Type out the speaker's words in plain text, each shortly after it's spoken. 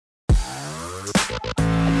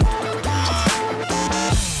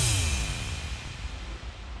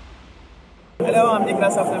Hello, I'm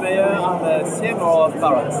Nicolas Halftermeyer. I'm the CMO of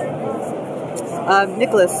Parrot.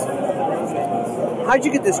 Nicolas, how did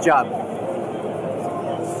you get this job?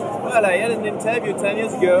 Well, I had an interview 10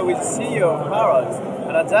 years ago with the CEO of Parrot,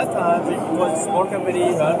 and at that time it was a small company,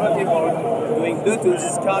 100 people, doing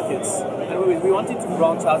Bluetooth car kits, and we wanted to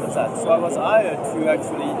branch out of that. So I was hired to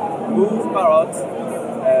actually move Parrot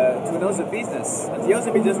to another business. And the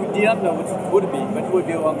other business we didn't know what it would be, but it would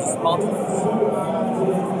be around smartphones.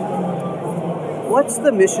 What's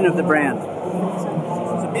the mission of the brand?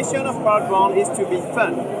 The mission of Parrot brand is to be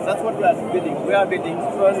fun. That's what we are building. We are building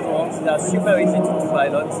fun drones that are super easy to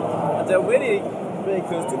pilot, and they're really very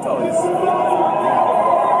close to toys.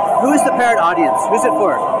 Who is the Parrot audience? Who's it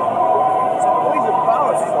for? So who is the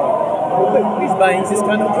Parrot for? Who is buying this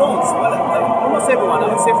kind of drones? Well, almost everyone.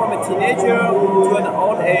 I would say from a teenager to an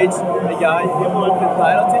old age, a guy, everyone can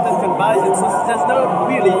pilot it and can buy it. So there's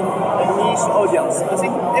not really a niche audience. I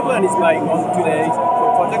think everyone is buying one today,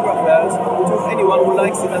 from photographers to anyone who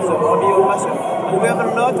likes it as a hobby or passion. And we have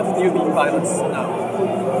a lot of newbie pilots now.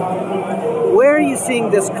 Where are you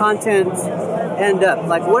seeing this content end up?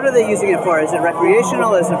 Like, what are they using it for? Is it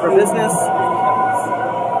recreational? Is it for business?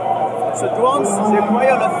 So drones, they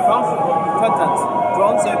require a lot of content.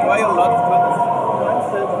 Drones require a lot of content. For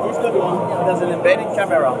instance, this drone has an embedded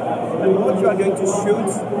camera. And what you are going to shoot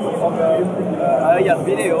on the aerial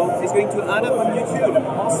video is going to end up on YouTube,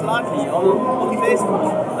 most likely on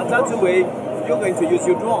Facebook. And that's the way you're going to use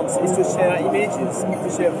your drones, is to share images, to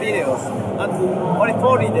share videos. And only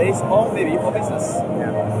for holidays or maybe for business.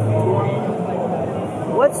 Yeah.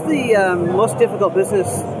 What's the most difficult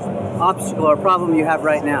business obstacle or problem you have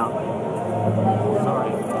right now?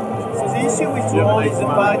 So the issue with drone is the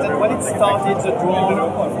fact that when it started, the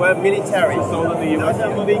drone were military. So now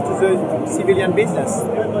they're moving to the civilian business.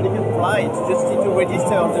 Everybody can fly it. You just need to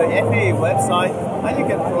register on the FAA website, and you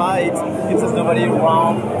can fly it if there's nobody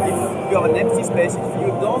around. If you have an empty space, if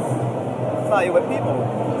you don't fly with people.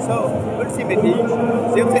 So ultimately,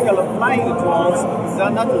 the obstacle of flying the drones are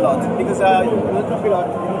not a lot, because you're talking about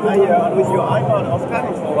and with your iPod or flight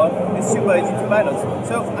controller, it's super easy to pilot.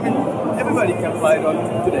 So I mean, everybody can fly a drone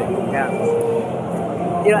today. Yeah.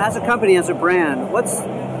 You know, as a company, as a brand, what's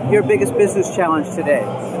your biggest business challenge today?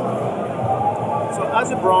 So as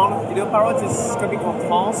a brand, you know, Parrot is coming from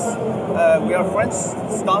France. We are a French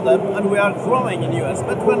startup and we are growing in the US,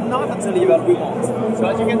 but we're not at the level we want. So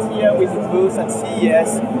as you can see here with the booth at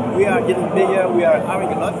CES, we are getting bigger, we are hiring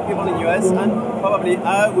a lot of people in the US, and probably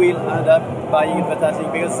I will end up buying advertising,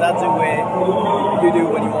 because that's the way you do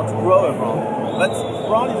when you want to grow a brand. But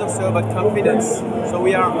brand is also about confidence. So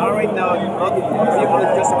we are hiring now a lot of people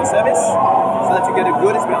in customer service, so that you get a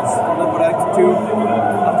good experience on the product to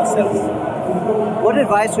after sales. What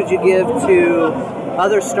advice would you give to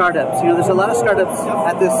other startups? You know, there's a lot of startups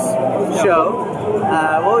at this show.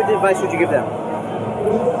 What advice would you give them?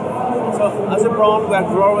 So as a brand, we are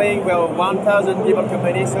growing. We are a 1,000 people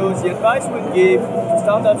company. So the advice we give to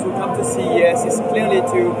startups who come to CES is clearly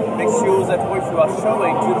to make sure that what you are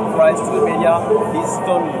showing to the press, to the media, is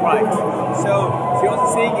done right. So the other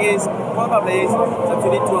thing is probably that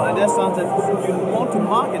you need to understand that you want to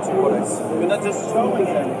market your products. You're not just showing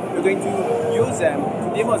them. You're going to use them,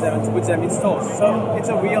 to demo them, and to put them in stores. So it's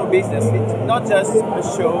a real business. It's not just a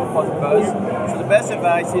show for the buzz. So the best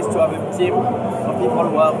advice is to have a team of people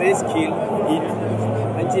who are very skilled in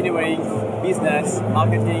engineering, business,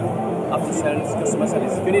 marketing, after sales, customer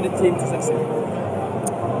service. You need a team to succeed.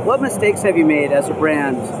 What mistakes have you made as a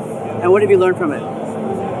brand, and what have you learned from it?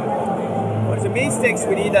 Well, the mistakes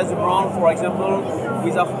we did as a brand, for example,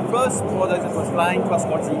 with our first product that was flying, it was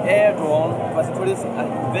called the Air Drone. It was introduced at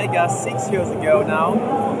Vegas 6 years ago now,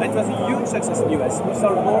 and it was a huge success in the US. We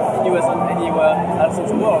sold more in the US than anywhere else in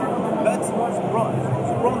the world. But the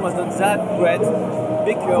brand was not that great,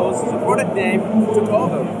 because the product name took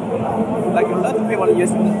over. Like a lot of people in the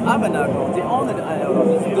US have an aircraft, they own an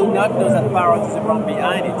aircraft, they do not know that Parrot is the brand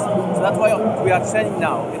behind it. So that's why we are changing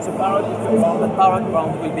now. It's a Parrot brand, the Parrot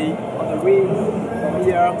brand will be on the ring from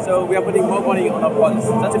here. So we are putting more money on our products.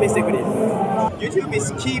 That's a mistake we did. YouTube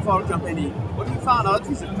is key for our company. What we found out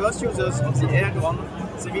is the first users of the Air Drone,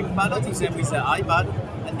 they've been piloting them with their iPad,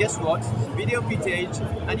 and guess what? Video footage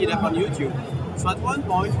ended up on YouTube. So at one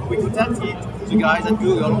point, we contacted the guys at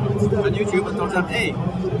Google and YouTube and told them, hey,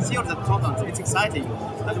 see all that content, it's exciting.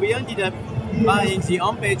 And we ended up buying the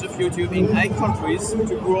homepage of YouTube in 8 countries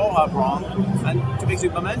to grow our brand and to make the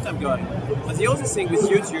momentum going. But the other thing with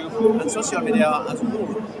YouTube and social media as a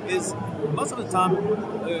whole is most of the time,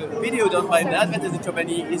 video done by an advertising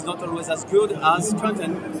company is not always as good as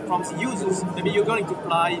content from the users. Maybe you're going to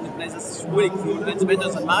fly in a place that's really cool, and it's better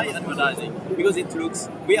than my advertising because it looks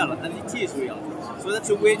real, and it is real. So that's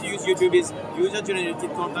a way to use YouTube. Is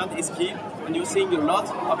user-generated content is key, and you're seeing a lot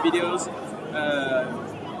of videos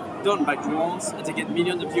done by drones, and they get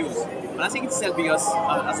millions of views. And I think it's helping us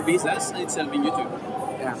as a business, and it's helping YouTube.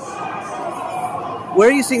 Yeah. Where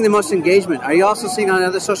are you seeing the most engagement? Are you also seeing on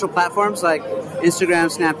other social platforms like Instagram,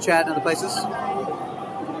 Snapchat, and other places?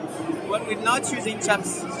 Well, we're not using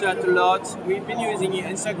Snapchat a lot. We've been using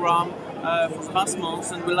Instagram for the past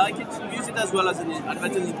months, and we like it. We use it as well as an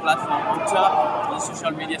advertising platform on top of the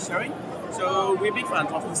social media sharing. So we're big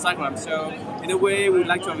fans of Instagram. So in a way, we'd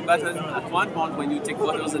like to have a button at one point when you take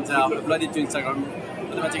photos and they are uploaded to Instagram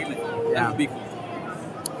automatically. Yeah. That would be cool.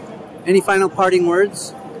 Any final parting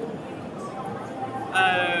words?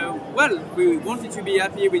 Well, we want you to be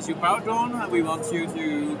happy with your Parrot drone, and we want you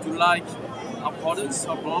to like our products,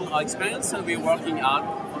 our brand, our experience, and we're working hard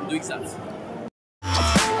on doing that.